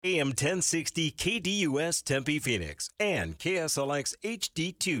AM 1060 KDUS Tempe Phoenix and KSLX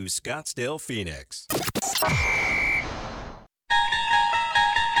HD2 Scottsdale Phoenix.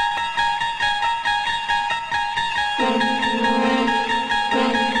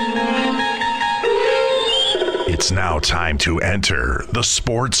 It's now time to enter the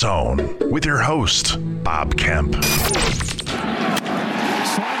Sports Zone with your host, Bob Kemp. Sliders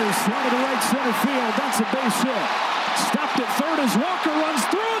slide to right center field. That's a base hit. Stopped at third as Walker runs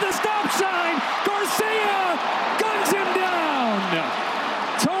through the stop sign. Garcia guns him down.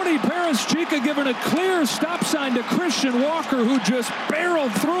 Tony Paraschica giving a clear stop sign to Christian Walker, who just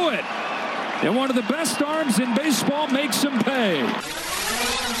barreled through it. And one of the best arms in baseball makes him pay.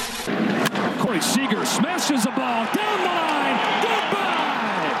 Corey Seager smashes a ball down the line.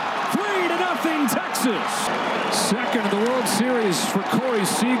 Goodbye. 3-0 Texas. Second of the World Series for Corey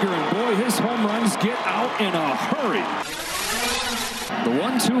Seager, and boy, his home runs get out in a hurry. The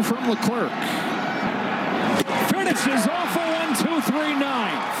 1-2 from Leclerc. Finishes off a 1-2-3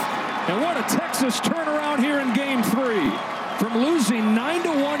 ninth. And what a Texas turnaround here in Game 3. From losing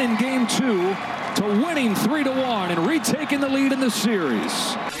 9-1 in Game 2 to winning 3-1 and retaking the lead in the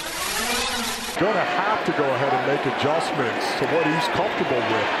series. Going to have to go ahead and make adjustments to what he's comfortable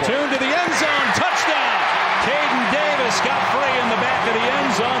with. Tune to the end zone, touchdown! Caden Davis got free in the back of the end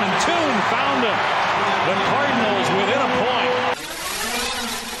zone, and Tune found him. The Cardinals within a point.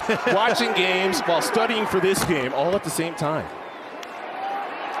 Watching games while studying for this game, all at the same time.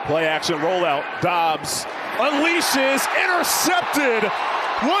 Play action rollout. Dobbs unleashes, intercepted.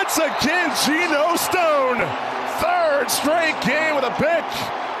 Once again, Geno Stone. Third straight game with a pick.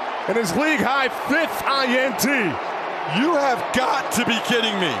 And his league-high 5th INT. You have got to be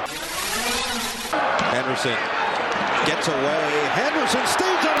kidding me. Henderson gets away. Henderson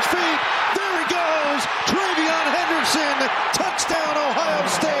stays on his feet. There he goes. Travion Henderson. Touchdown, Ohio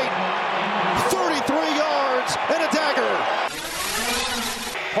State. 33 yards and a dagger.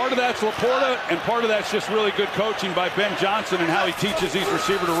 Part of that's Laporta, and part of that's just really good coaching by Ben Johnson and how he teaches these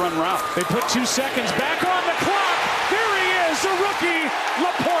receivers to run routes. They put 2 seconds back on the clock. Here he is, the rookie,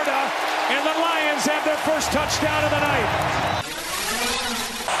 Laporta, and the Lions have their first touchdown of the night.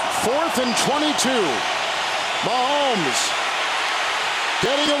 4th and 22. Mahomes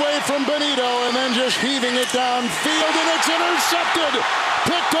getting away from Benito and then just heaving it downfield, and it's intercepted.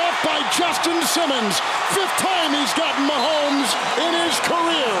 Picked off by Justin Simmons. 5th time he's gotten Mahomes in his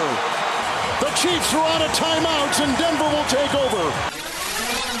career. The Chiefs are out of timeouts and Denver will take over.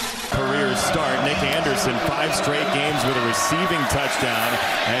 Career start. Nick Anderson, 5 straight games with a receiving touchdown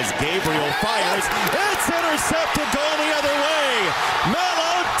as Gabriel fires. It's intercepted, going the other way.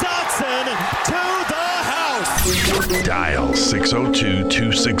 Mello Dotson to the house. Dial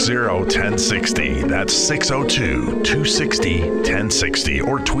 602-260-1060. That's 602-260-1060.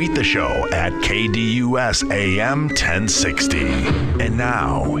 Or tweet the show at KDUSAM 1060. And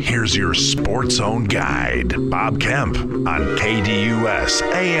now, here's your Sports Zone guide, Bob Kemp, on KDUS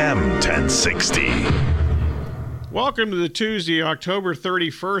AM 1060. Welcome to the Tuesday, October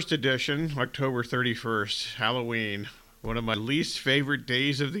 31st edition. October 31st, Halloween. One of my least favorite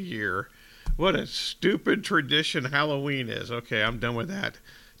days of the year. What a stupid tradition Halloween is. Okay, I'm done with that.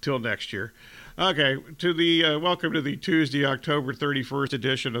 Till next year. Okay, welcome to the Tuesday, October 31st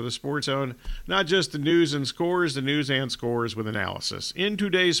edition of the Sports Zone. Not just the news and scores, the news and scores with analysis. In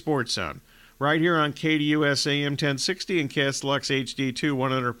today's Sports Zone, right here on KDUS AM 1060 and KSLX HD2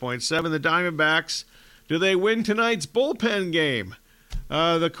 100.7, the Diamondbacks, do they win tonight's bullpen game?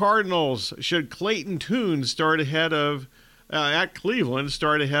 The Cardinals, should Clayton Tune start ahead of at Cleveland,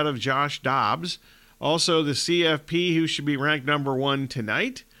 start ahead of Josh Dobbs. Also, the CFP, who should be ranked number 1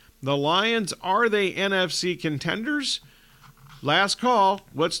 tonight. The Lions, are they NFC contenders? Last call,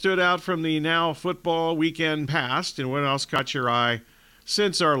 what stood out from the now football weekend past, and what else caught your eye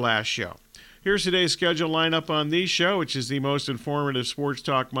since our last show? Here's today's schedule lineup on the show, which is the most informative sports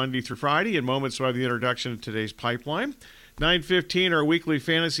talk Monday through Friday. In moments, we'll have the introduction of today's pipeline. 9:15, our weekly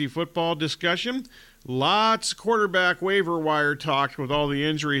fantasy football discussion. Lots of quarterback waiver wire talk with all the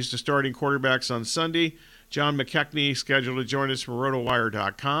injuries to starting quarterbacks on Sunday. John McKechnie scheduled to join us from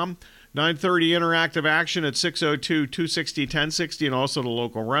rotowire.com. 9:30 interactive action at 602-260-1060 and also the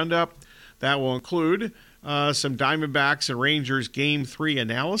local roundup. That will include some Diamondbacks and Rangers Game 3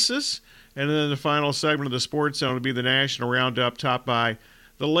 analysis. And then the final segment of the Sports Zone will be the National Roundup, topped by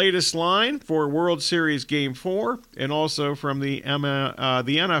the latest line for World Series Game 4 and also from the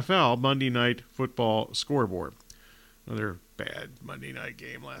NFL Monday Night Football scoreboard. Another bad Monday night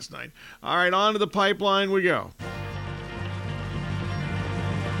game last night. All right, on to the pipeline we go.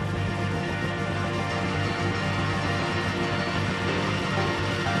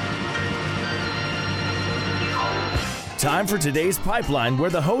 Time for today's Pipeline,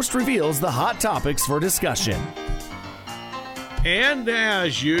 where the host reveals the hot topics for discussion. And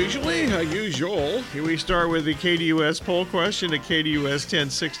as usual, we start with the KDUS poll question at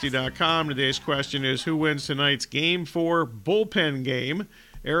KDUS1060.com. Today's question is, who wins tonight's Game 4 bullpen game,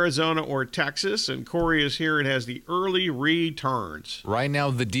 Arizona or Texas? And Corey is here and has the early returns. Right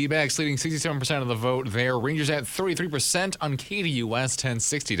now, the D-backs leading 67% of the vote there. Rangers at 33% on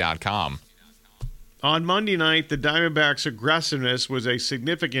KDUS1060.com. On Monday night, the Diamondbacks' aggressiveness was a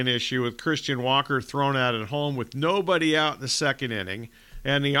significant issue, with Christian Walker thrown out at home with nobody out in the second inning,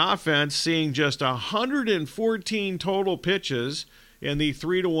 and the offense seeing just 114 total pitches in the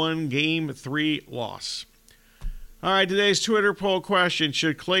 3-1 Game 3 loss. All right, today's Twitter poll question: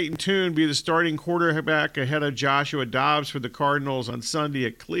 should Clayton Tune be the starting quarterback ahead of Joshua Dobbs for the Cardinals on Sunday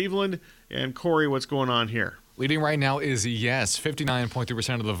at Cleveland? And Corey, what's going on here? Leading right now is yes,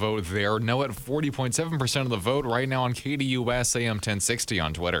 59.3% of the vote there. No at 40.7% of the vote right now on KDUS AM 1060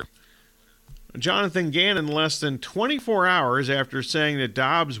 on Twitter. Jonathan Gannon, less than 24 hours after saying that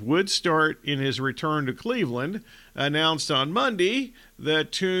Dobbs would start in his return to Cleveland, announced on Monday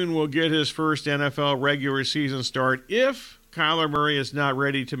that Tune will get his first NFL regular season start if Kyler Murray is not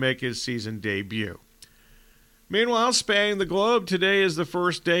ready to make his season debut. Meanwhile, spanning the globe, today is the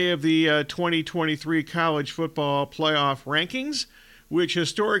first day of the 2023 college football playoff rankings, which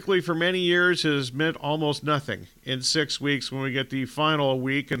historically for many years has meant almost nothing in 6 weeks when we get the final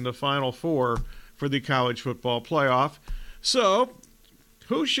week and the final four for the college football playoff. So,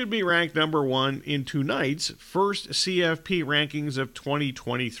 who should be ranked number one in tonight's first CFP rankings of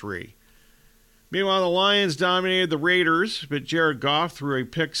 2023? Meanwhile, the Lions dominated the Raiders, but Jared Goff threw a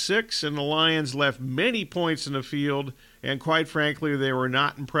pick six, and the Lions left many points in the field, and quite frankly, they were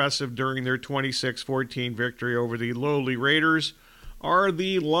not impressive during their 26-14 victory over the lowly Raiders. Are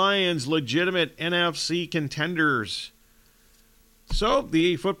the Lions legitimate NFC contenders? So,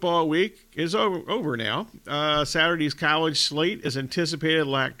 the football week is over now. Saturday's college slate is anticipated to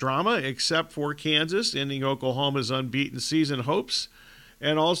lack drama, except for Kansas, ending Oklahoma's unbeaten season hopes.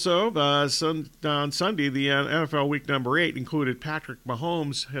 And also, on Sunday, the NFL Week number 8 included Patrick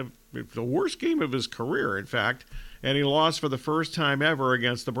Mahomes have the worst game of his career, in fact, and he lost for the first time ever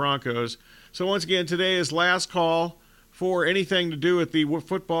against the Broncos. So once again, today is last call for anything to do with the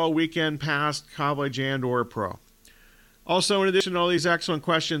football weekend past, college and or pro. Also, in addition to all these excellent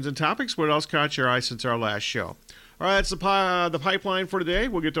questions and topics, what else caught your eye since our last show? All right, that's the pipeline for today.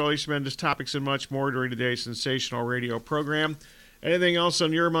 We'll get to all these tremendous topics and much more during today's sensational radio program. Anything else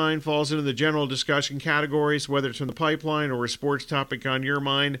on your mind falls into the general discussion categories, whether it's from the pipeline or a sports topic on your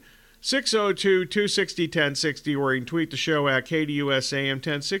mind. 602-260-1060, or you can tweet the show at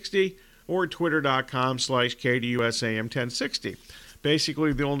KDUSAM1060 or twitter.com/KDUSAM1060.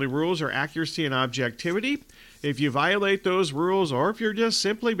 Basically, the only rules are accuracy and objectivity. If you violate those rules, or if you're just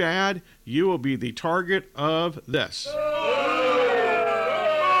simply bad, you will be the target of this.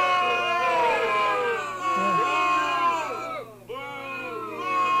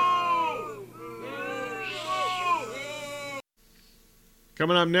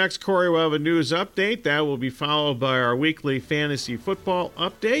 Coming up next, Corey will have a news update. That will be followed by our weekly fantasy football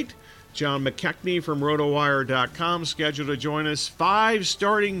update. John McKechnie from RotoWire.com scheduled to join us. 5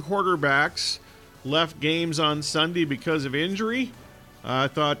 starting quarterbacks left games on Sunday because of injury. I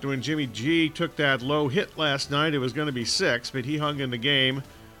thought when Jimmy G took that low hit last night, it was going to be 6, but he hung in the game.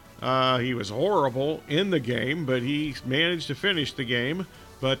 He was horrible in the game, but he managed to finish the game.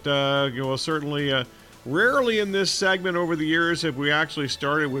 But we'll certainly... Rarely in this segment over the years have we actually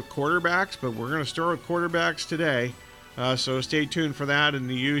started with quarterbacks, but we're going to start with quarterbacks today. So stay tuned for that and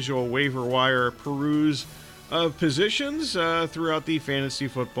the usual waiver wire peruse of positions throughout the fantasy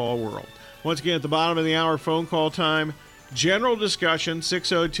football world. Once again, at the bottom of the hour, phone call time, general discussion,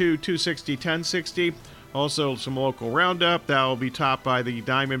 602-260-1060. Also, some local roundup. That will be topped by the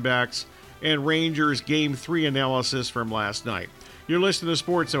Diamondbacks and Rangers Game 3 analysis from last night. You're listening to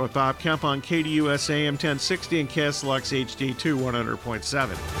Sports Zone with Bob Kemp on KDUS AM 1060 and KSLX HD2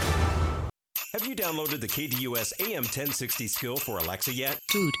 100.7. Have you downloaded the KDUS AM 1060 skill for Alexa yet?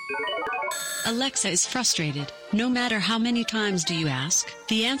 Dude, Alexa is frustrated. No matter how many times do you ask,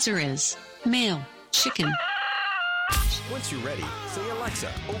 the answer is male, chicken. Once you're ready, say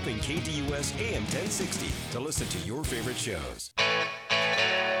Alexa, open KDUS AM 1060 to listen to your favorite shows.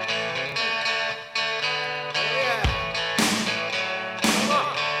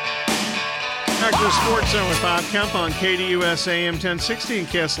 Back to the Sports Zone with Bob Kemp on KDUS AM 1060 and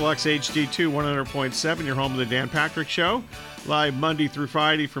KSLX HD2 100.7, your home of the Dan Patrick Show, live Monday through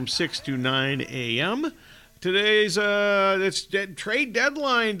Friday from 6 to 9 a.m. Today's it's trade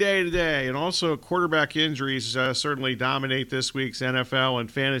deadline day today, and also quarterback injuries certainly dominate this week's NFL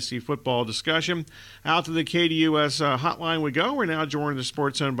and fantasy football discussion. Out to the KDUS hotline we go. We're now joined in the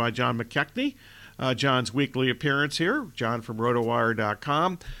Sports Zone by John McKechnie. John's weekly appearance here, John from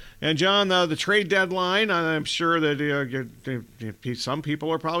RotoWire.com. And John, the trade deadline, I'm sure that some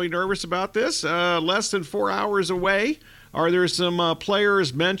people are probably nervous about this. Less than 4 hours away. Are there some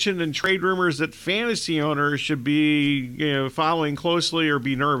players mentioned in trade rumors that fantasy owners should be following closely or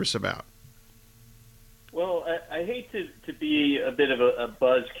be nervous about? Well, I hate to be a bit of a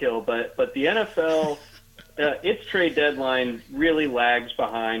buzzkill, but the NFL, its trade deadline really lags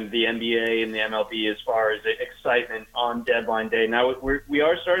behind the NBA and the MLB as far as excitement on deadline day. Now, we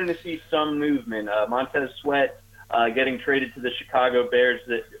are starting to see some movement. Montez Sweat getting traded to the Chicago Bears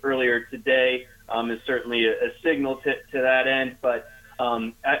earlier today. Is certainly a signal to that end, but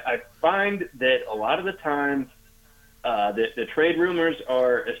I find that a lot of the time the trade rumors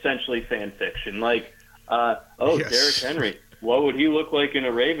are essentially fan fiction. Like, yes. Derrick Henry, what would he look like in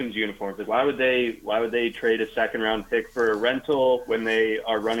a Ravens uniform? Like, why would they trade a second round pick for a rental when they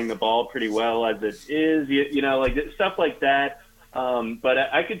are running the ball pretty well as it is? Like stuff like that. But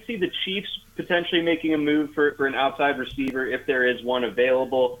I could see the Chiefs potentially making a move for an outside receiver if there is one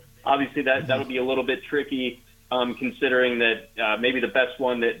available. Obviously, that'll be a little bit tricky, considering that maybe the best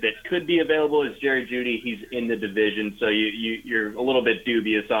one that could be available is Jerry Jeudy. He's in the division, so you're a little bit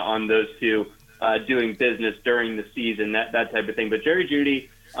dubious on those two doing business during the season, that type of thing. But Jerry Jeudy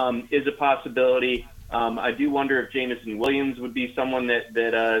is a possibility. I do wonder if Jamison Williams would be someone that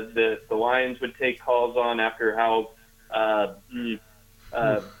the Lions would take calls on after how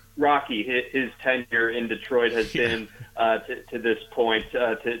rocky his tenure in Detroit has been to this point,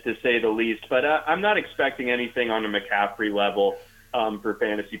 to say the least. But I'm not expecting anything on a McCaffrey level for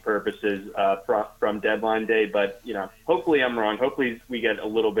fantasy purposes from deadline day. But, hopefully I'm wrong. Hopefully we get a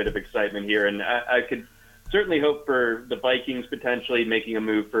little bit of excitement here. And I could certainly hope for the Vikings potentially making a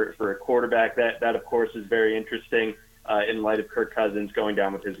move for a quarterback. That, of course, is very interesting in light of Kirk Cousins going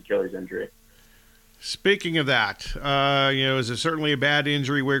down with his Achilles injury. Speaking of that, is it certainly a bad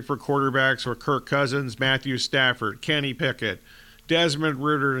injury week for quarterbacks for Kirk Cousins, Matthew Stafford, Kenny Pickett, Desmond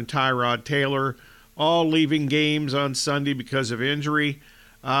Ridder, and Tyrod Taylor, all leaving games on Sunday because of injury.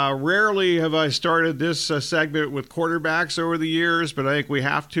 Rarely have I started this segment with quarterbacks over the years, but I think we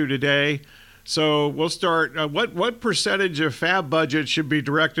have to today. So we'll start. What percentage of fab budget should be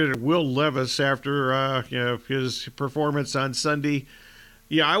directed at Will Levis after his performance on Sunday?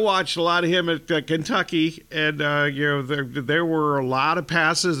 Yeah, I watched a lot of him at Kentucky, and there were a lot of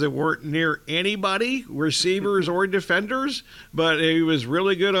passes that weren't near anybody, receivers or defenders, but he was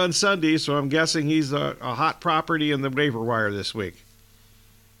really good on Sunday, so I'm guessing he's a hot property in the waiver wire this week.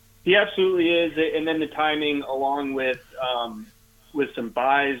 He absolutely is, and then the timing along with some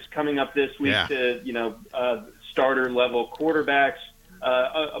buys coming up this week to starter-level quarterbacks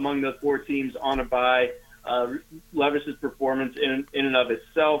among the four teams on a bye. Levis's performance in and of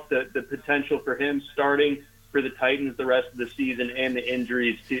itself, the potential for him starting for the Titans the rest of the season, and the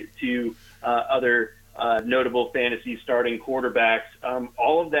injuries to other notable fantasy starting quarterbacks,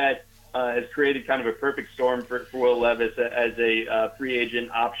 all of that has created kind of a perfect storm for Will Levis as a free agent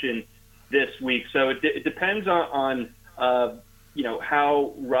option this week. So it depends on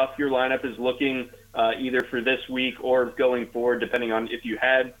how rough your lineup is looking, either for this week or going forward, depending on if you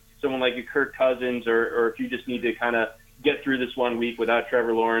had someone like a Kirk Cousins, or if you just need to kind of get through this 1 week without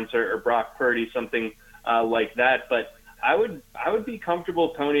Trevor Lawrence or Brock Purdy, something like that. But I would be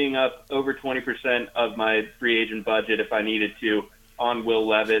comfortable ponying up over 20% of my free agent budget if I needed to on Will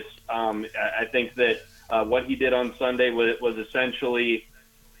Levis. I think that what he did on Sunday was essentially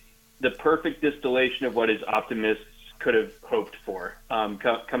the perfect distillation of what his optimists could have hoped for.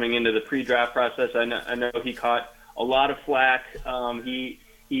 Coming into the pre-draft process, I know he caught a lot of flack.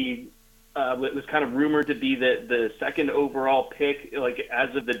 He was kind of rumored to be the second overall pick, like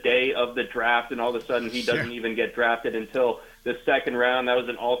as of the day of the draft, and all of a sudden he doesn't even get drafted until the second round. That was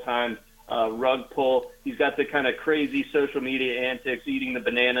an all-time rug pull. He's got the kind of crazy social media antics, eating the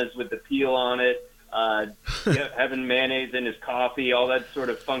bananas with the peel on it, having mayonnaise in his coffee, all that sort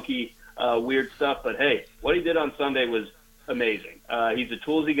of funky, weird stuff. But hey, what he did on Sunday was amazing. He's a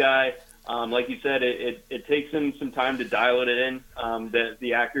toolsy guy. Like you said, it takes him some time to dial it in.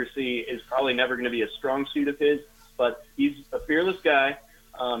 The accuracy is probably never going to be a strong suit of his, but he's a fearless guy.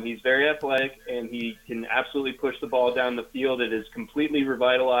 He's very athletic, and he can absolutely push the ball down the field. It has completely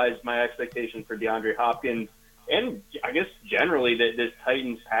revitalized my expectation for DeAndre Hopkins, and I guess generally this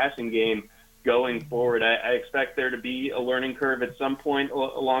Titans passing game going forward. I expect there to be a learning curve at some point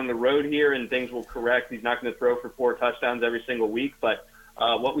along the road here, and things will correct. He's not going to throw for 4 touchdowns every single week, but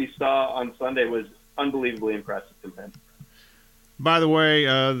what we saw on Sunday was unbelievably impressive from him. By the way,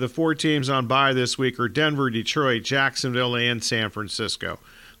 the 4 teams on bye this week are Denver, Detroit, Jacksonville, and San Francisco.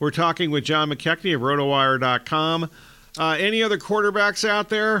 We're talking with John McKechnie of RotoWire.com. Any other quarterbacks out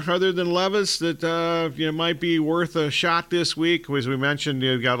there other than Levis that might be worth a shot this week? As we mentioned,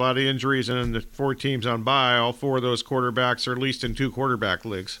 you've got a lot of injuries, and the 4 teams on bye, all 4 of those quarterbacks are at least in 2 quarterback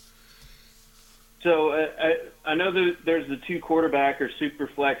leagues. So I know that there's the 2 quarterback or super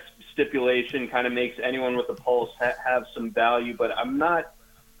flex stipulation, kind of makes anyone with a pulse have some value, but I'm not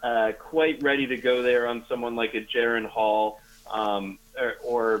quite ready to go there on someone like a Jaron Hall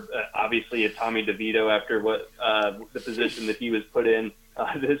or obviously a Tommy DeVito after what the position that he was put in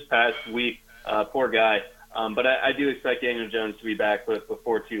this past week. Poor guy. But I do expect Daniel Jones to be back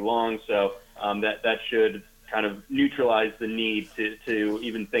before too long, so that should kind of neutralize the need to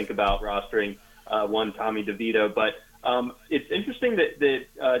even think about rostering one Tommy DeVito. But it's interesting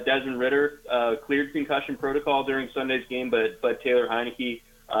that Desmond Ridder cleared concussion protocol during Sunday's game, but Taylor Heineke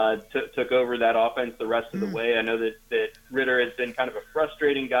took over that offense the rest of the way. I know that Ridder has been kind of a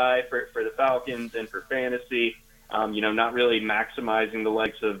frustrating guy for the Falcons and for fantasy, not really maximizing the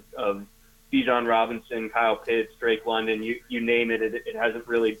legs of Bijan Robinson, Kyle Pitts, Drake London, you name it. It hasn't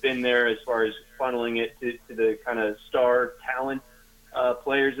really been there as far as funneling it to the kind of star talent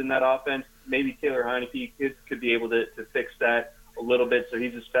players in that offense. Maybe Taylor Heineke could be able to fix that a little bit, so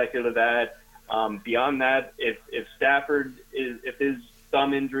he's a speculative add. Beyond that, if Stafford if his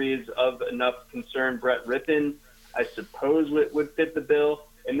thumb injury is of enough concern, Brett Rippon, I suppose would fit the bill.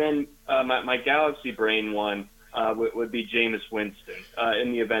 And then my Galaxy brain one would be Jameis Winston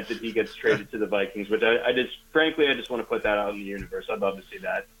in the event that he gets traded to the Vikings, which I just want to put that out in the universe. I'd love to see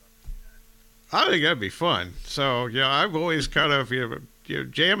that. I think that'd be fun. So, I've always kind of,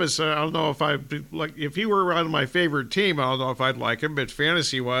 Jameis, I don't know if if he were on my favorite team, I don't know if I'd like him, but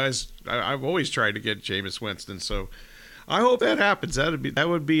fantasy-wise, I've always tried to get Jameis Winston, so I hope that happens. That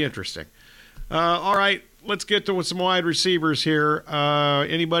would be interesting. All right, let's get to some wide receivers here.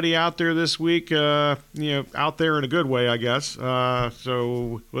 Anybody out there this week? Out there in a good way, I guess. I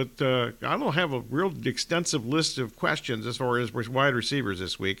don't have a real extensive list of questions as far as wide receivers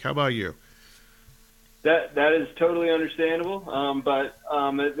this week. How about you? That is totally understandable, but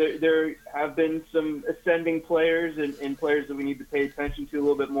there have been some ascending players and players that we need to pay attention to a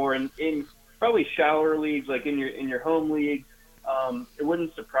little bit more in probably shallower leagues, like in your home league. It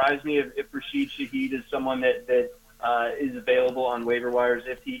wouldn't surprise me if Rashid Shaheed is someone that is available on waiver wires.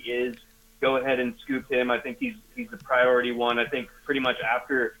 If he is, go ahead and scoop him. I think he's the priority one. I think pretty much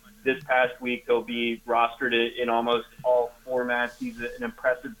after this past week, he'll be rostered in almost all formats. He's an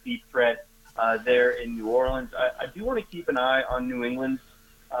impressive deep threat there in New Orleans. I do want to keep an eye on New England's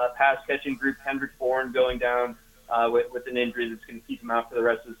pass-catching group. Kendrick Bourne going down with an injury that's going to keep him out for the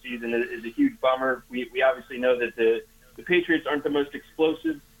rest of the season is a huge bummer. We obviously know that the Patriots aren't the most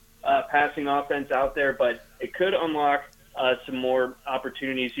explosive passing offense out there, but it could unlock some more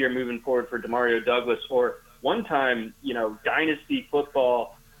opportunities here moving forward for Demario Douglas, or one-time, dynasty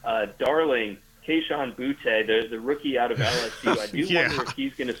football darling Kayshon Boutte, the rookie out of LSU. I do wonder if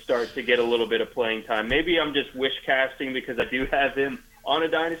he's going to start to get a little bit of playing time. Maybe I'm just wish casting because I do have him on a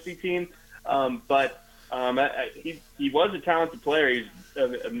dynasty team, but he was a talented player. He's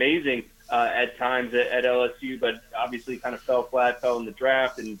amazing at times at LSU, but obviously kind of fell in the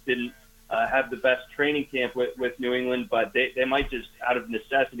draft and didn't have the best training camp with New England. But they might just, out of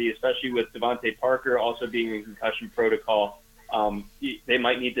necessity, especially with Devontae Parker also being in concussion protocol, they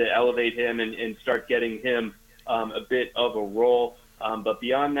might need to elevate him and start getting him a bit of a role. But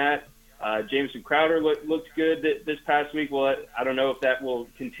beyond that, Jameson Crowder looked good this past week. Well, I don't know if that will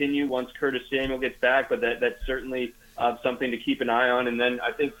continue once Curtis Samuel gets back, but that's certainly something to keep an eye on. And then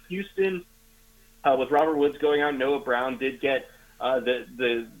I think Houston, with Robert Woods going out, Noah Brown did get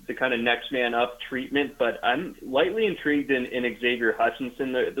the kind of next man up treatment, but I'm lightly intrigued in Xavier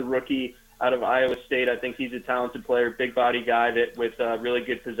Hutchinson, the rookie out of Iowa State. I think he's a talented player, big body guy with really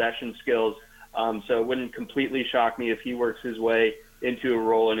good possession skills. So it wouldn't completely shock me if he works his way into a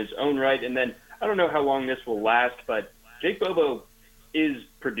role in his own right. And then I don't know how long this will last, but Jake Bobo is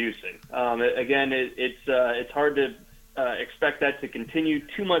producing. Again, it's hard to expect that to continue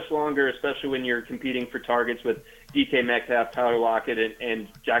too much longer, especially when you're competing for targets with DK Metcalf, Tyler Lockett, and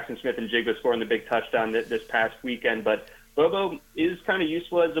Jackson Smith and Jigba scoring the big touchdown this past weekend. But Bobo is kind of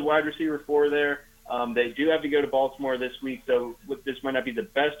useful as a wide receiver 4 there. They do have to go to Baltimore this week, so this might not be the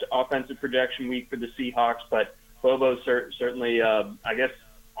best offensive projection week for the Seahawks, but Bobo certainly, I guess,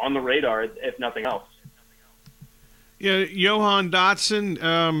 on the radar, if nothing else. Yeah, Johan Dotson,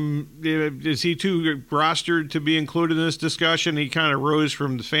 is he too rostered to be included in this discussion? He kind of rose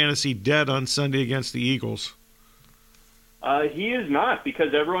from the fantasy dead on Sunday against the Eagles. He is not,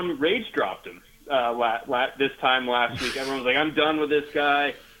 because everyone rage dropped him this time last week. Everyone was like, I'm done with this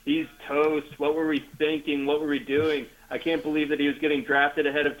guy. He's toast. What were we thinking? What were we doing? I can't believe that he was getting drafted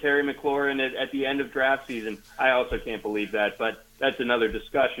ahead of Terry McLaurin at the end of draft season. I also can't believe that, but that's another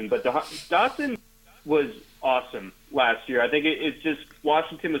discussion. But Dotson was awesome last year. I think it's just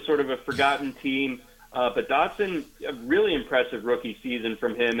Washington was sort of a forgotten team. But Dotson, a really impressive rookie season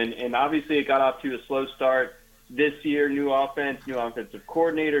from him. And obviously it got off to a slow start this year. New offense, new offensive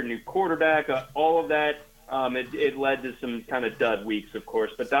coordinator, new quarterback, all of that. It led to some kind of dud weeks, of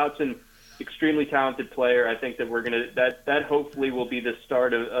course. But Dotson, extremely talented player. I think that that hopefully will be the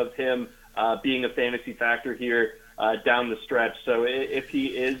start of him being a fantasy factor here down the stretch. So if he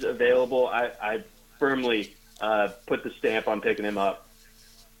is available, I firmly put the stamp on picking him up.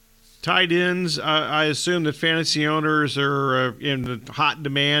 Tight ends, I assume that fantasy owners are in hot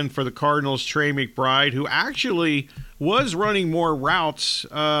demand for the Cardinals' Trey McBride, who actually was running more routes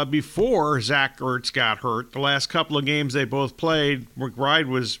before Zach Ertz got hurt. The last couple of games they both played, McBride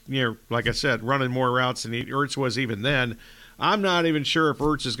was, like I said, running more routes than Ertz was even then. I'm not even sure if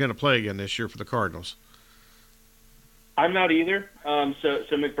Ertz is going to play again this year for the Cardinals. I'm not either. So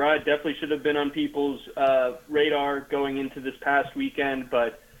McBride definitely should have been on people's radar going into this past weekend,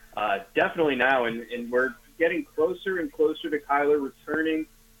 but definitely now, and we're getting closer and closer to Kyler returning.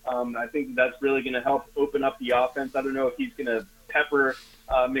 I think that's really going to help open up the offense. I don't know if he's going to pepper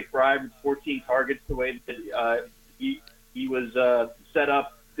McBride with 14 targets the way that he was set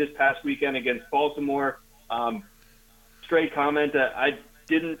up this past weekend against Baltimore. Straight comment, I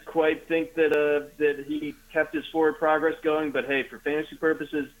didn't quite think that he kept his forward progress going, but hey, for fantasy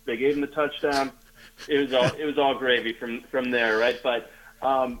purposes, they gave him the touchdown. It was all gravy from there, right? But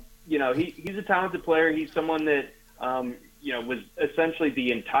he's a talented player. He's someone that was essentially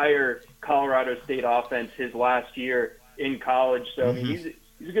the entire Colorado State offense his last year in college. So I mean, he's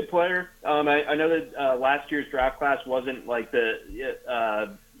a good player. I know that last year's draft class wasn't like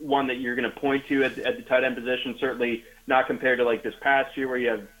the one that you're going to point to at the tight end position. Certainly not compared to like this past year where you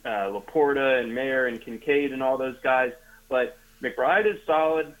have Laporta and Mayer and Kincaid and all those guys. But McBride is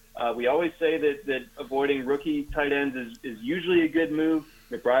solid. We always say that avoiding rookie tight ends is usually a good move.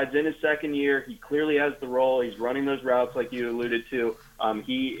 McBride's in his second year. He clearly has the role. He's running those routes like you alluded to.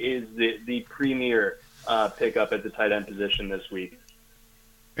 He is the premier pickup at the tight end position this week.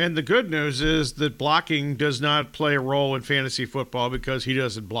 And the good news is that blocking does not play a role in fantasy football because he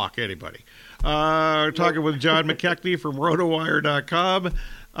doesn't block anybody. Talking with John McKechnie from RotoWire.com.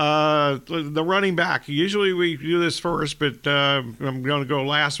 The running back. Usually we do this first, but I'm going to go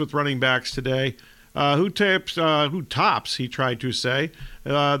last with running backs today. Who tops, he tried to say,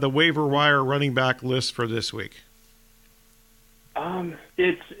 the waiver wire running back list for this week?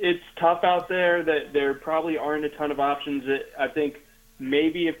 It's tough out there. That there probably aren't a ton of options. I think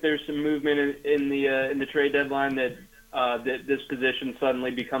maybe if there's some movement in the trade deadline that this position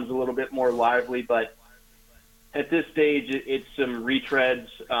suddenly becomes a little bit more lively. But at this stage, it's some retreads.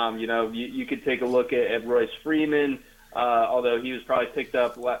 You could take a look at Royce Freeman. Although he was probably picked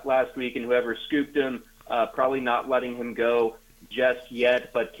up last week, and whoever scooped him, probably not letting him go just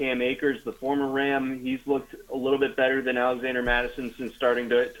yet. But Cam Akers, the former Ram, he's looked a little bit better than Alexander Madison since starting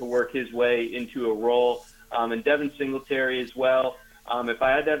to work his way into a role. And Devin Singletary as well. If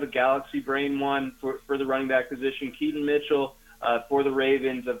I had to have a galaxy brain one for the running back position, Keaton Mitchell for the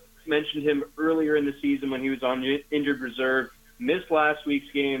Ravens. I've mentioned him earlier in the season when he was on injured reserve. Missed last week's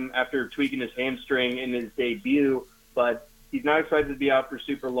game after tweaking his hamstring in his debut. But he's not expected to be out for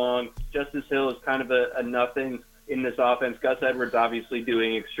super long. Justice Hill is kind of a nothing in this offense. Gus Edwards obviously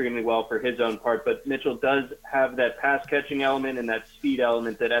doing extremely well for his own part, but Mitchell does have that pass-catching element and that speed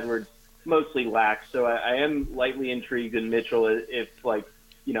element that Edwards mostly lacks. So I am lightly intrigued in Mitchell if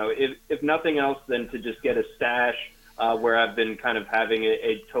nothing else than to just get a stash where I've been kind of having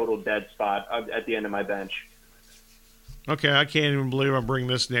a total dead spot at the end of my bench. Okay, I can't even believe I'm bringing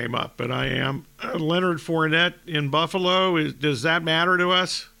this name up, but I am. Leonard Fournette in Buffalo, does that matter to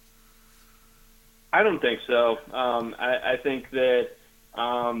us? I don't think so. I think that,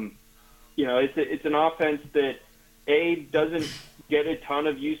 it's an offense that, A, doesn't get a ton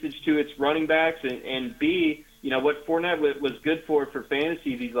of usage to its running backs, and B, what Fournette was good for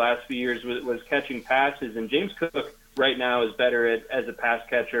fantasy these last few years was catching passes, and James Cook right now is better as a pass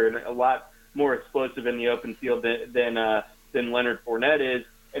catcher and a lot more explosive in the open field than Leonard Fournette is.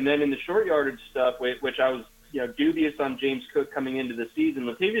 And then in the short yardage stuff, which I was dubious on James Cook coming into the season,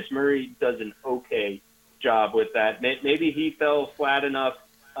 Latavius Murray does an okay job with that. Maybe he fell flat enough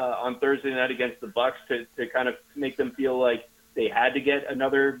on Thursday night against the Bucks to kind of make them feel like they had to get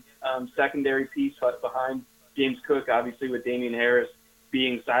another secondary piece behind James Cook, obviously with Damian Harris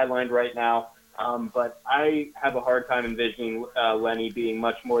being sidelined right now. But I have a hard time envisioning Lenny being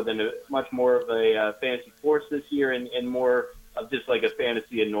much more of a fantasy force this year and more of just like a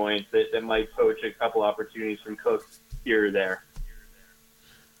fantasy annoyance that might poach a couple opportunities from Cook here or there.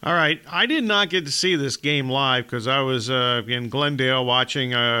 All right. I did not get to see this game live because I was in Glendale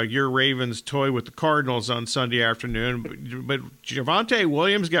watching your Ravens toy with the Cardinals on Sunday afternoon. But Javonte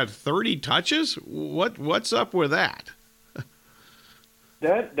Williams got 30 touches? What's up with that?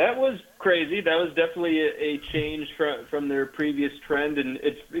 That was crazy. That was definitely a change from their previous trend, and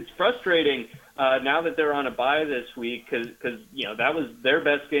it's frustrating now that they're on a bye this week because that was their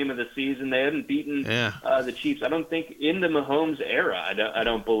best game of the season. They hadn't beaten the Chiefs, I don't think, in the Mahomes era. I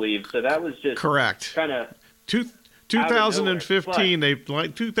don't believe so. That was just correct. Kind of 2015.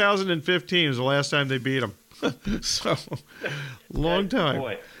 2015 was the last time they beat them. So long time.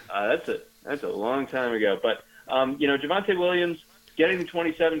 Boy, that's a long time ago. But Javonte Williams, getting the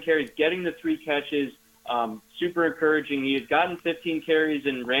 27 carries, getting the 3 catches, super encouraging. He had gotten 15 carries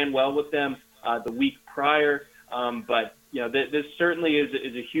and ran well with them the week prior. But this certainly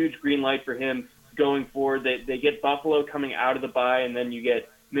is a huge green light for him going forward. They get Buffalo coming out of the bye, and then you get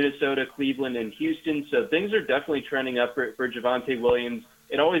Minnesota, Cleveland, and Houston. So things are definitely trending up for Javonte Williams.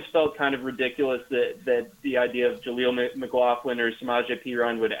 It always felt kind of ridiculous that the idea of Jaleel McLaughlin or Samaje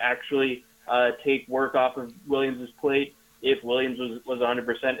Perine would actually take work off of Williams' plate. If Williams was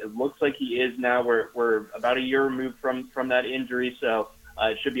 100%, it looks like he is now. We're about a year removed from that injury, so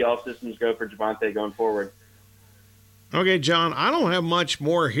it should be all systems go for Javonte going forward. Okay, John, I don't have much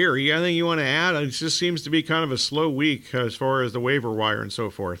more here. You got anything you want to add? It just seems to be kind of a slow week as far as the waiver wire and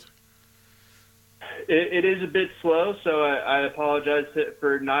so forth. It is a bit slow, so I apologize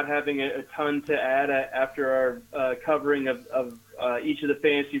for not having a ton to add after our covering of each of the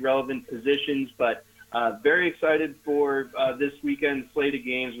fantasy relevant positions, but very excited for this weekend slate of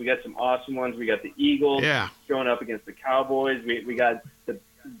games. We got some awesome ones. We got the Eagles going up against the Cowboys. We got the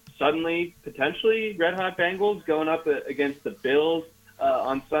suddenly, potentially, red-hot Bengals going up against the Bills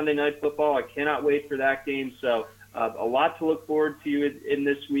on Sunday Night Football. I cannot wait for that game. So a lot to look forward to in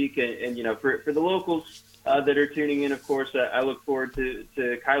this week. And for the locals that are tuning in, of course, I look forward to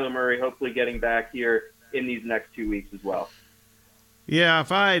Kyler Murray hopefully getting back here in these next 2 weeks as well. Yeah,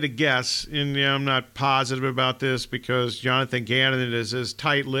 if I had to guess, and I'm not positive about this because Jonathan Gannon is as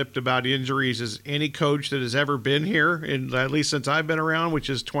tight-lipped about injuries as any coach that has ever been here, at least since I've been around, which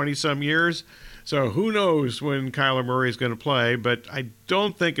is 20-some years. So who knows when Kyler Murray is going to play, but I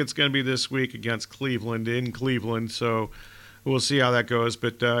don't think it's going to be this week against Cleveland in Cleveland, so we'll see how that goes.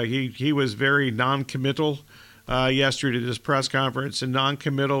 But he was very non-committal yesterday at his press conference, and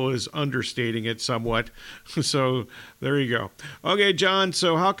non-committal is understating it somewhat. So there you go. Okay, John,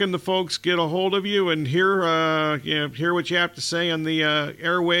 so how can the folks get a hold of you and hear what you have to say on the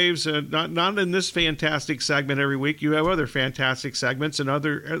airwaves? Not in this fantastic segment every week. You have other fantastic segments in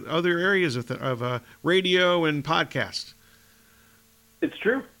other areas of radio and podcast. It's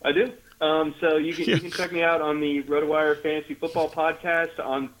true. I do. So you can check me out on the RotoWire Fantasy Football Podcast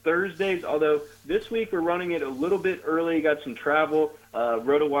on Thursdays, although this week we're running it a little bit early. Got some travel.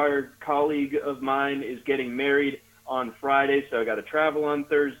 RotoWire colleague of mine is getting married on Friday, so I got to travel on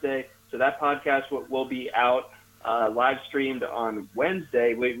Thursday. So that podcast will be out live streamed on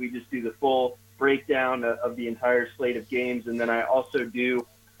Wednesday. We just do the full breakdown of the entire slate of games, and then I also do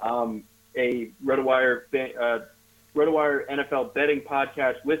a RotoWire NFL betting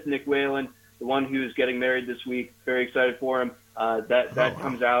podcast with Nick Whalen, the one who's getting married this week. Very excited for him. That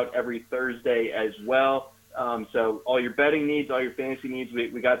comes out every Thursday as well. So all your betting needs, all your fantasy needs,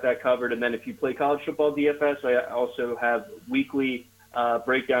 we got that covered. And then if you play college football DFS, I also have weekly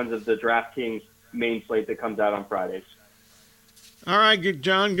breakdowns of the DraftKings main slate that comes out on Fridays. All right, good,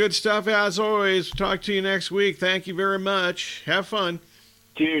 John. Good stuff as always. Talk to you next week. Thank you very much. Have fun.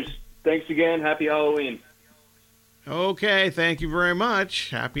 Cheers. Thanks again. Happy Halloween. Okay, thank you very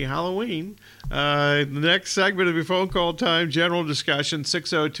much. Happy Halloween. The next segment of your phone call time, general discussion,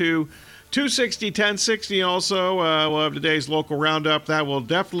 602-260-1060. Also, we'll have today's local roundup. That will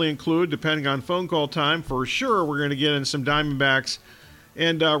definitely include, depending on phone call time, for sure, we're going to get in some Diamondbacks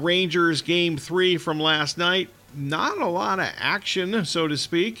and Rangers Game 3 from last night. Not a lot of action, so to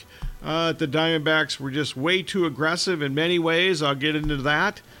speak. The Diamondbacks were just way too aggressive in many ways. I'll get into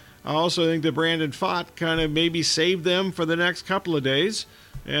that. I also think that Brandon Pfaadt kind of maybe saved them for the next couple of days.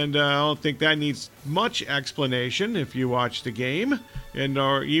 And I don't think that needs much explanation if you watch the game. And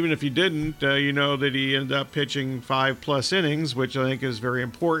or even if you didn't, you know that he ended up pitching 5+ innings, which I think is very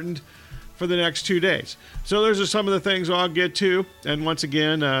important for the next 2 days. So those are some of the things I'll get to. And once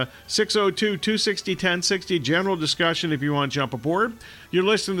again, 602-260-1060, general discussion if you want to jump aboard. You're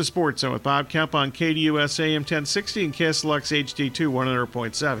listening to Sports Zone with Bob Kemp on KDUS AM 1060 and KSLX HD2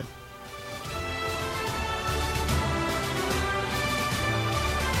 100.7.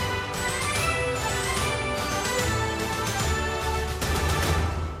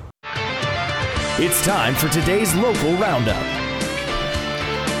 It's time for today's local roundup.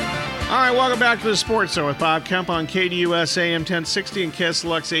 All right, welcome back to the Sports Zone with Bob Kemp on KDUS AM 1060 and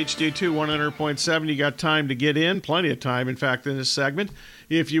KSLX HD2 100.7. You got time to get in, plenty of time, in fact, in this segment,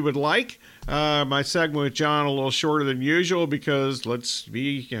 if you would like. My segment with John a little shorter than usual because let's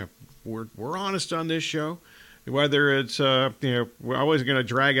be, we're honest on this show. Whether it's, we're always going to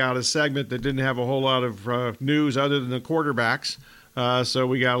drag out a segment that didn't have a whole lot of news other than the quarterbacks. So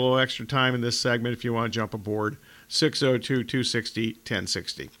we got a little extra time in this segment if you want to jump aboard.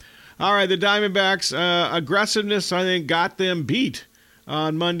 602-260-1060. All right, the Diamondbacks' aggressiveness, I think, got them beat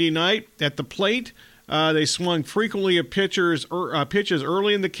on Monday night at the plate. They swung frequently at pitches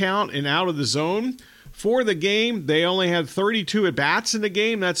early in the count and out of the zone. For the game, they only had 32 at-bats in the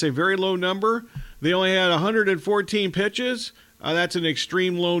game. That's a very low number. They only had 114 pitches. That's an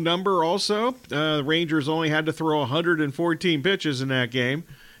extreme low number also. The Rangers only had to throw 114 pitches in that game.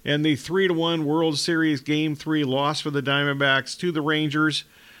 And the 3-1 World Series Game 3 loss for the Diamondbacks to the Rangers.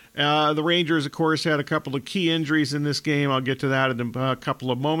 The Rangers, of course, had a couple of key injuries in this game. I'll get to that in a couple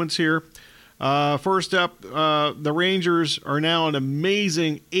of moments here. First up, the Rangers are now an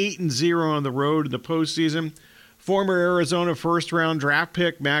amazing 8-0 on the road in the postseason. Former Arizona first-round draft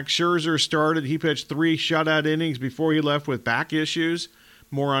pick Max Scherzer started. He pitched 3 shutout innings before he left with back issues.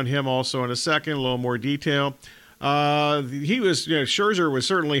 More on him also in a second, a little more detail. Scherzer was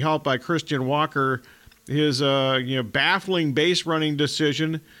certainly helped by Christian Walker. His baffling base running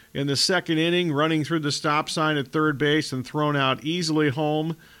decision in the second inning, running through the stop sign at third base and thrown out easily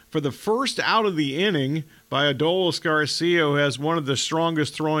home for the first out of the inning by Adolis Garcia, who has one of the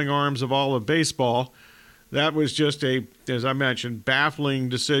strongest throwing arms of all of baseball. That was just as I mentioned, baffling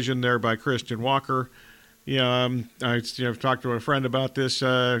decision there by Christian Walker. I've talked to a friend about this.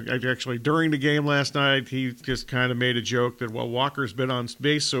 Actually, during the game last night, he just kind of made a joke that, Walker's been on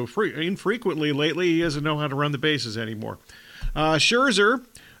base so infrequently lately, he doesn't know how to run the bases anymore. Scherzer,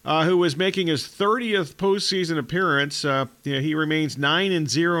 who was making his 30th postseason appearance, he remains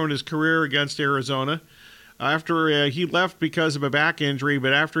 9-0 in his career against Arizona. After he left because of a back injury,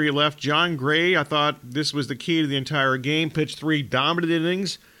 but after he left, John Gray, I thought this was the key to the entire game, pitched 3 dominant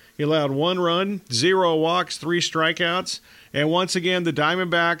innings. He allowed 1 run, 0 walks, 3 strikeouts. And once again, the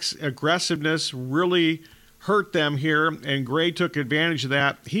Diamondbacks' aggressiveness really hurt them here, and Gray took advantage of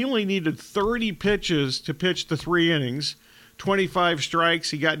that. He only needed 30 pitches to pitch the 3 innings, 25 strikes.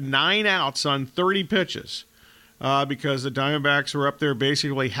 He got 9 outs on 30 pitches because the Diamondbacks were up there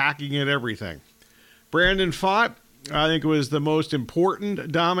basically hacking at everything. Brandon Pfaadt, I think, was the most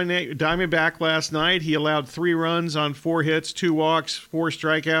important Diamondback last night. He allowed 3 runs on 4 hits, 2 walks, 4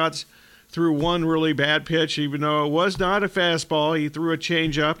 strikeouts, threw 1 really bad pitch, even though it was not a fastball. He threw a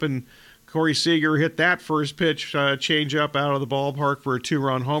changeup, and Corey Seager hit that first pitch changeup out of the ballpark for a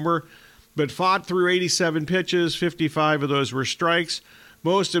 2-run homer. But Pfaadt threw 87 pitches, 55 of those were strikes.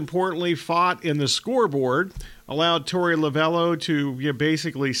 Most importantly, Pfaadt in the scoreboard allowed Torey Lovullo to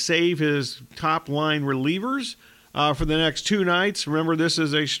basically save his top-line relievers for the next 2 nights. Remember, this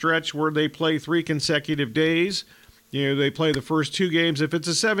is a stretch where they play 3 consecutive days. They play the first 2 games. If it's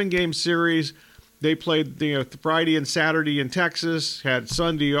a 7-game series, they played Friday and Saturday in Texas, had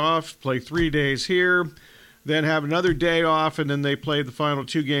Sunday off, play 3 days here, then have another day off, and then they play the final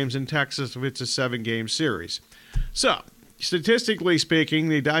 2 games in Texas if it's a 7-game series. So, statistically speaking,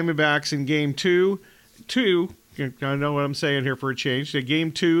 the Diamondbacks in Game 2, I know what I'm saying here for a change. In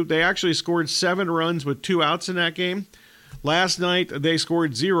Game 2, they actually scored 7 runs with 2 outs in that game. Last night, they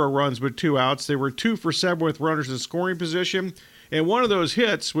scored 0 runs with 2 outs. They were 2 for 7 with runners in scoring position. And one of those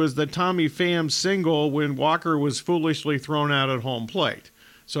hits was the Tommy Pham single when Walker was foolishly thrown out at home plate.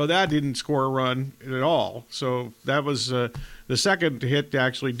 So that didn't score a run at all. So that was the second hit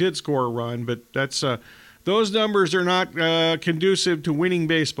actually did score a run, but that's those numbers are not conducive to winning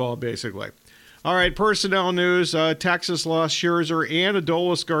baseball, basically. All right, personnel news. Texas lost Scherzer and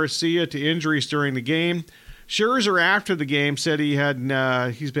Adolis Garcia to injuries during the game. Scherzer, after the game, said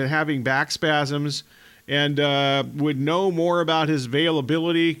he's been having back spasms and would know more about his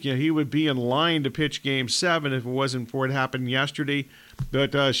availability. He would be in line to pitch Game 7 if it wasn't for what happened yesterday.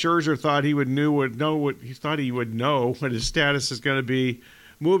 But Scherzer thought he would know what his status is going to be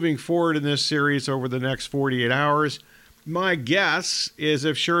moving forward in this series over the next 48 hours. My guess is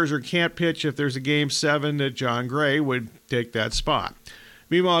if Scherzer can't pitch, if there's a Game 7, that John Gray would take that spot.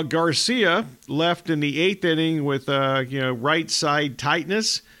 Meanwhile, Garcia left in the 8th inning with right side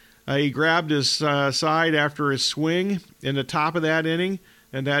tightness. He grabbed his side after his swing in the top of that inning,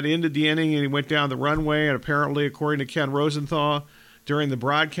 and that ended the inning, and he went down the runway, and apparently, according to Ken Rosenthal, during the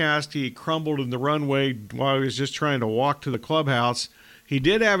broadcast, he crumbled in the runway while he was just trying to walk to the clubhouse. He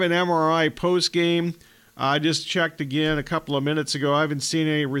did have an MRI post-game. I just checked again a couple of minutes ago. I haven't seen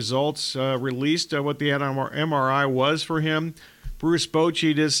any results released of what the MRI was for him. Bruce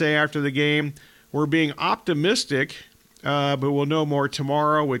Bochy did say after the game, we're being optimistic, but we'll know more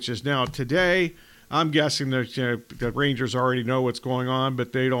tomorrow, which is now today. I'm guessing that the Rangers already know what's going on,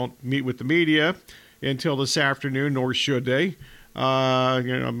 but they don't meet with the media until this afternoon, nor should they.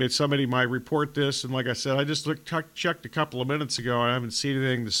 Somebody might report this, and like I said, I just checked a couple of minutes ago. I haven't seen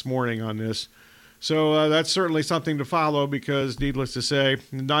anything this morning on this. So that's certainly something to follow because, needless to say,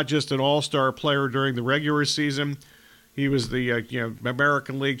 not just an all-star player during the regular season, he was the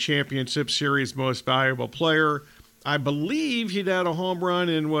American League Championship Series most valuable player. I believe he'd had a home run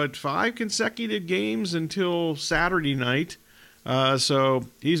in, 5 consecutive games until Saturday night. So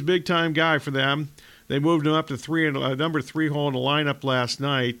he's a big-time guy for them. They moved him up to number 3 hole in the lineup last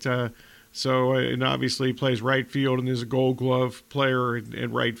night. And obviously he plays right field and is a Gold Glove player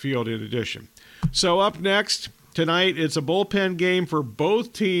in right field in addition. So up next tonight, it's a bullpen game for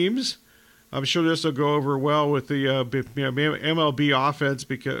both teams. I'm sure this will go over well with the MLB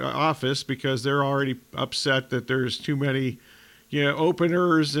office because they're already upset that there's too many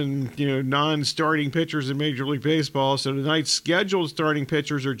openers and non-starting pitchers in Major League Baseball. So tonight's scheduled starting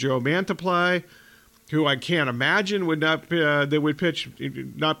pitchers are Joe Mantiply, who I can't imagine would not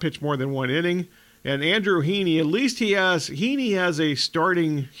pitch more than 1 inning, and Andrew Heaney. At least Heaney has a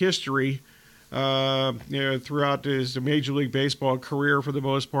starting history throughout his Major League Baseball career for the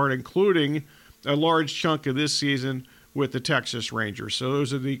most part, including a large chunk of this season with the Texas Rangers. So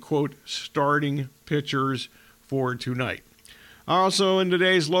those are the, quote, starting pitchers for tonight. Also in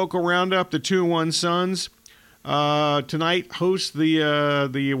today's local roundup, the 2-1 Suns tonight host the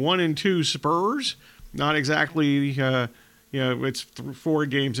 1-2 Spurs. Not exactly, it's 4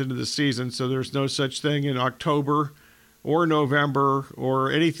 games into the season, so there's no such thing in October or November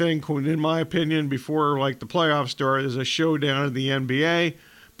or anything, in my opinion, before like the playoffs start. There's a showdown in the NBA,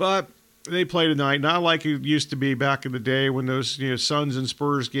 but they play tonight, not like it used to be back in the day when those Suns and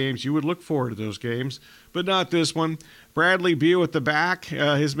Spurs games, you would look forward to those games, but not this one. Bradley Beal at the back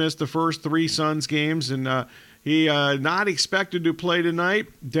has missed the first 3 Suns games, and he not expected to play tonight.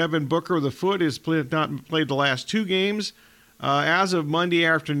 Devin Booker, the foot, has not played the last 2 games. As of Monday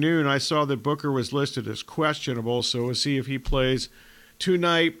afternoon, I saw that Booker was listed as questionable, so we'll see if he plays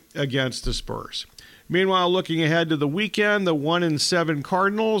tonight against the Spurs. Meanwhile, looking ahead to the weekend, the 1-7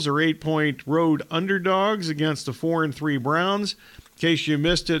 Cardinals are 8-point road underdogs against the 4-3 Browns. In case you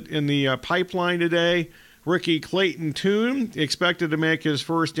missed it in the pipeline today, rookie Clayton Tune expected to make his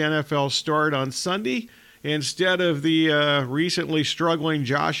first NFL start on Sunday instead of the recently struggling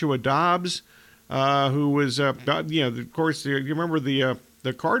Joshua Dobbs. Who was, of course, you remember the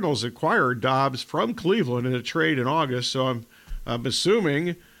Cardinals acquired Dobbs from Cleveland in a trade in August, so I'm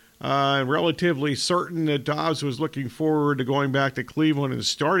assuming, relatively certain that Dobbs was looking forward to going back to Cleveland and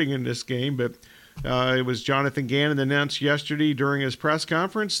starting in this game, but it was Jonathan Gannon announced yesterday during his press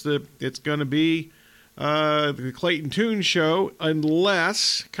conference that it's going to be the Clayton Tune show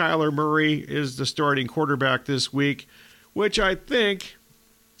unless Kyler Murray is the starting quarterback this week, which I think...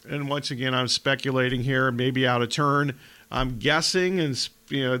 And once again, I'm speculating here, maybe out of turn. I'm guessing, and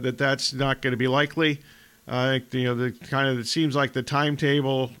that's not going to be likely. It seems like the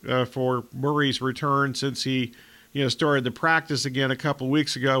timetable for Murray's return since he, started to practice again a couple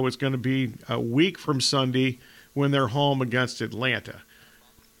weeks ago was going to be a week from Sunday when they're home against Atlanta.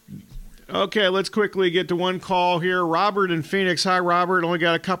 Okay, let's quickly get to one call here. Robert in Phoenix. Hi, Robert. Only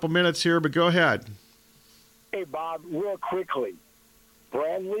got a couple minutes here, but go ahead. Hey, Bob, real quickly.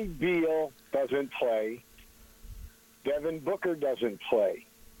 Bradley Beal doesn't play. Devin Booker doesn't play.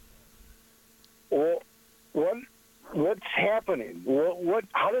 Well, what's happening?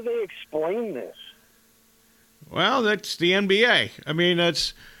 How do they explain this? Well, that's the NBA. I mean,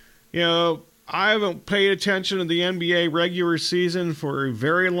 that's, I haven't paid attention to the NBA regular season for a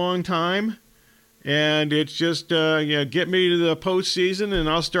very long time. And it's just, get me to the postseason and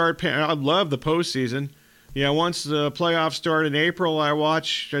I'll start paying. I love the postseason. Once the playoffs start in April, I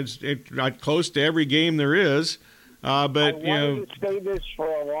watch close to every game there is. I But wanted to say this for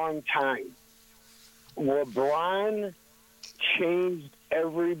a long time. LeBron changed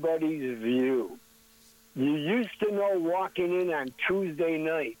everybody's view. You used to know walking in on Tuesday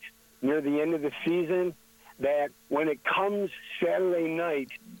night near the end of the season that when it comes Saturday night,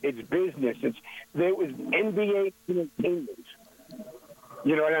 it's business. There was NBA entertainment.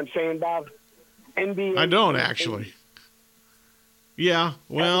 You know what I'm saying, Bob? NBA. I don't actually. Yeah,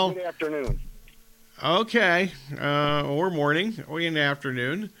 well. Have a good afternoon. Okay, or morning, or in the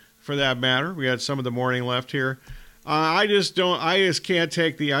afternoon, for that matter. We had some of the morning left here. I just can't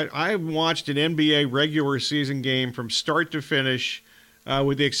take I watched an NBA regular season game from start to finish,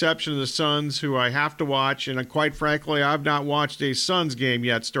 with the exception of the Suns, who I have to watch, and quite frankly, I've not watched a Suns game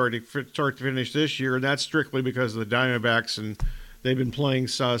yet, start to finish this year, and that's strictly because of the Diamondbacks, and they've been playing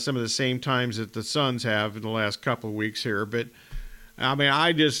some of the same times that the Suns have in the last couple of weeks here, but. I mean,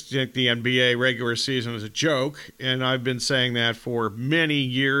 I just think the NBA regular season is a joke, and I've been saying that for many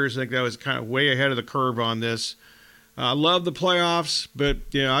years. I think that was kind of way ahead of the curve on this. I love the playoffs, but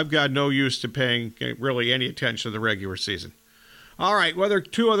I've got no use to paying really any attention to the regular season. All right,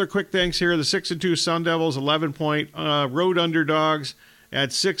 two other quick things here. The 6-2 Sun Devils, 11-point road underdogs at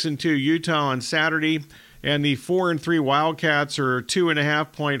 6-2 Utah on Saturday, and the 4-3 Wildcats are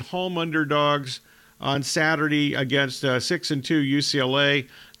 2.5-point home underdogs on Saturday against 6-2 UCLA.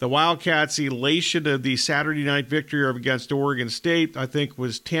 The Wildcats' elation of the Saturday night victory against Oregon State, I think,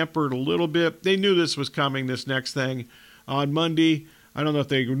 was tempered a little bit. They knew this was coming, this next thing, on Monday. I don't know if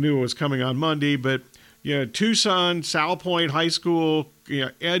they knew it was coming on Monday, but Tucson, Sal Point High School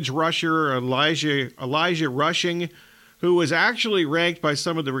edge rusher Elijah Rushing, who was actually ranked by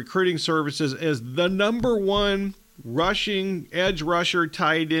some of the recruiting services as the number one rushing edge rusher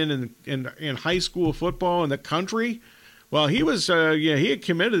tight end in high school football in the country. Well, he was he had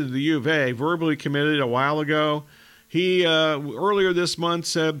committed to the U of A, verbally committed a while ago. He earlier this month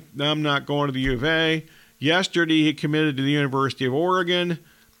said, I'm not going to the U of A. Yesterday he committed to the University of Oregon.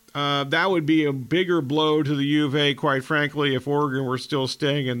 That would be a bigger blow to the U of A, quite frankly, if Oregon were still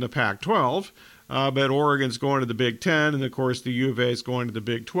staying in the Pac-12. But Oregon's going to the Big Ten, and of course the U of A is going to the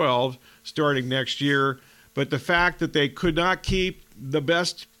Big 12 starting next year. But the fact that they could not keep the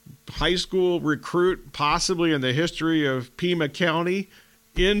best high school recruit possibly in the history of Pima County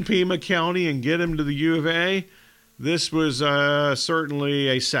in Pima County and get him to the U of A, this was certainly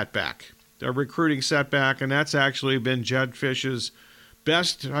a setback, a recruiting setback, and that's actually been Jed Fish's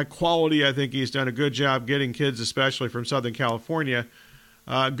best quality. I think he's done a good job getting kids, especially from Southern California,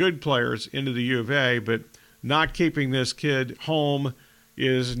 good players into the U of A, but not keeping this kid home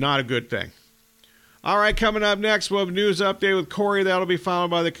is not a good thing. All right, coming up next, we'll have a news update with Corey. That'll be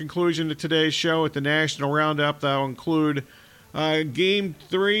followed by the conclusion of today's show at the National Roundup. That'll include Game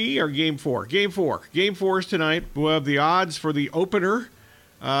 3 or Game 4? Game 4. Game 4 is tonight. We'll have the odds for the opener.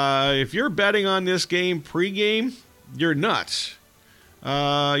 If you're betting on this game pregame, you're nuts.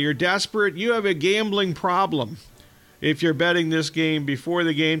 You're desperate. You have a gambling problem. If you're betting this game before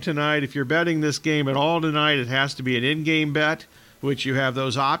the game tonight, if you're betting this game at all tonight, it has to be an in-game bet, which you have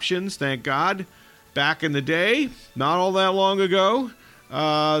those options, thank God. Back in the day, not all that long ago,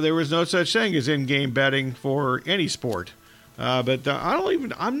 there was no such thing as in-game betting for any sport. But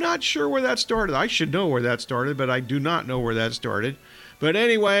I'm not sure where that started. I should know where that started, but I do not know where that started. But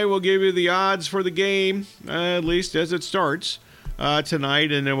anyway, we'll give you the odds for the game, at least as it starts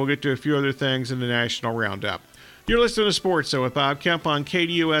tonight, and then we'll get to a few other things in the National Roundup. You're listening to Sports Zone with Bob Kemp on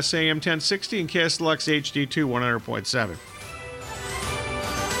KDUS AM 1060 and KSLX HD2 100.7.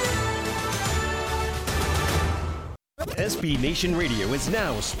 SB Nation Radio is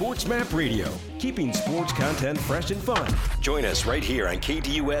now Sports Map Radio, keeping sports content fresh and fun. Join us right here on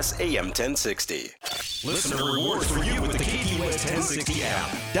KDUS AM 1060. Listener rewards for you with the KDUS 1060 app.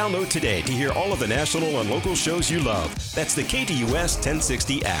 Download today to hear all of the national and local shows you love. That's the KDUS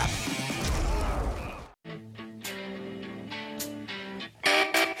 1060 app.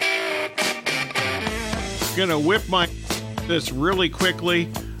 Gonna whip this really quickly.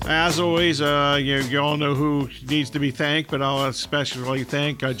 As always, you all know who needs to be thanked, but I'll especially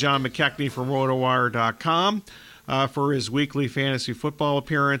thank John McKechnie from RotoWire.com for his weekly fantasy football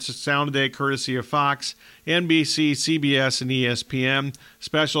appearance. It's Sound of Day, courtesy of Fox, NBC, CBS, and ESPN.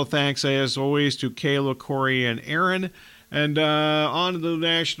 Special thanks, as always, to Kayla, Corey, and Aaron. And on to the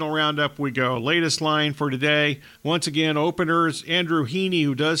National Roundup we go. Latest line for today. Once again, openers. Andrew Heaney,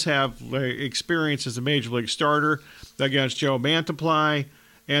 who does have experience as a Major League starter, against Joe Mantiply.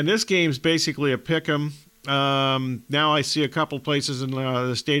 And this game's basically a pick'em. Now I see a couple places in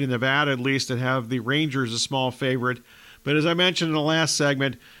the state of Nevada, at least, that have the Rangers a small favorite. But as I mentioned in the last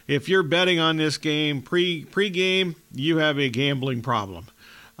segment, if you're betting on this game pre-game, you have a gambling problem.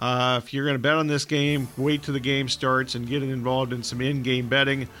 If you're going to bet on this game, wait till the game starts and get involved in some in-game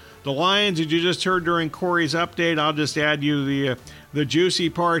betting. The Lions, as you just heard during Corey's update, I'll just add you the juicy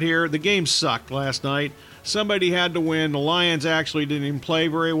part here. The game sucked last night. Somebody had to win. The Lions actually didn't even play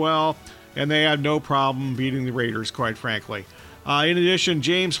very well, and they had no problem beating the Raiders, quite frankly. In addition,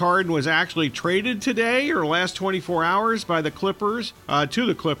 James Harden was actually traded today, or last 24 hours, by the Clippers, to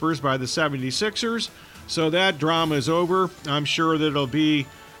the Clippers by the 76ers. So that drama is over. I'm sure that it'll be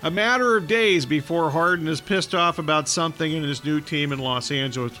a matter of days before Harden is pissed off about something in his new team in Los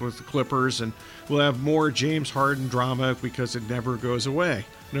Angeles with the Clippers, and we'll have more James Harden drama because it never goes away,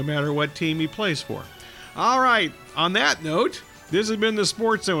 no matter what team he plays for. All right, on that note, this has been the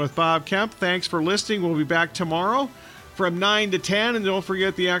Sports Zone with Bob Kemp. Thanks for listening. We'll be back tomorrow from 9 to 10, and don't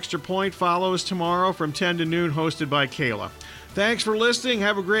forget the Extra Point follows tomorrow from 10 to noon, hosted by Kayla. Thanks for listening.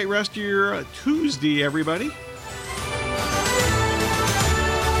 Have a great rest of your Tuesday, everybody.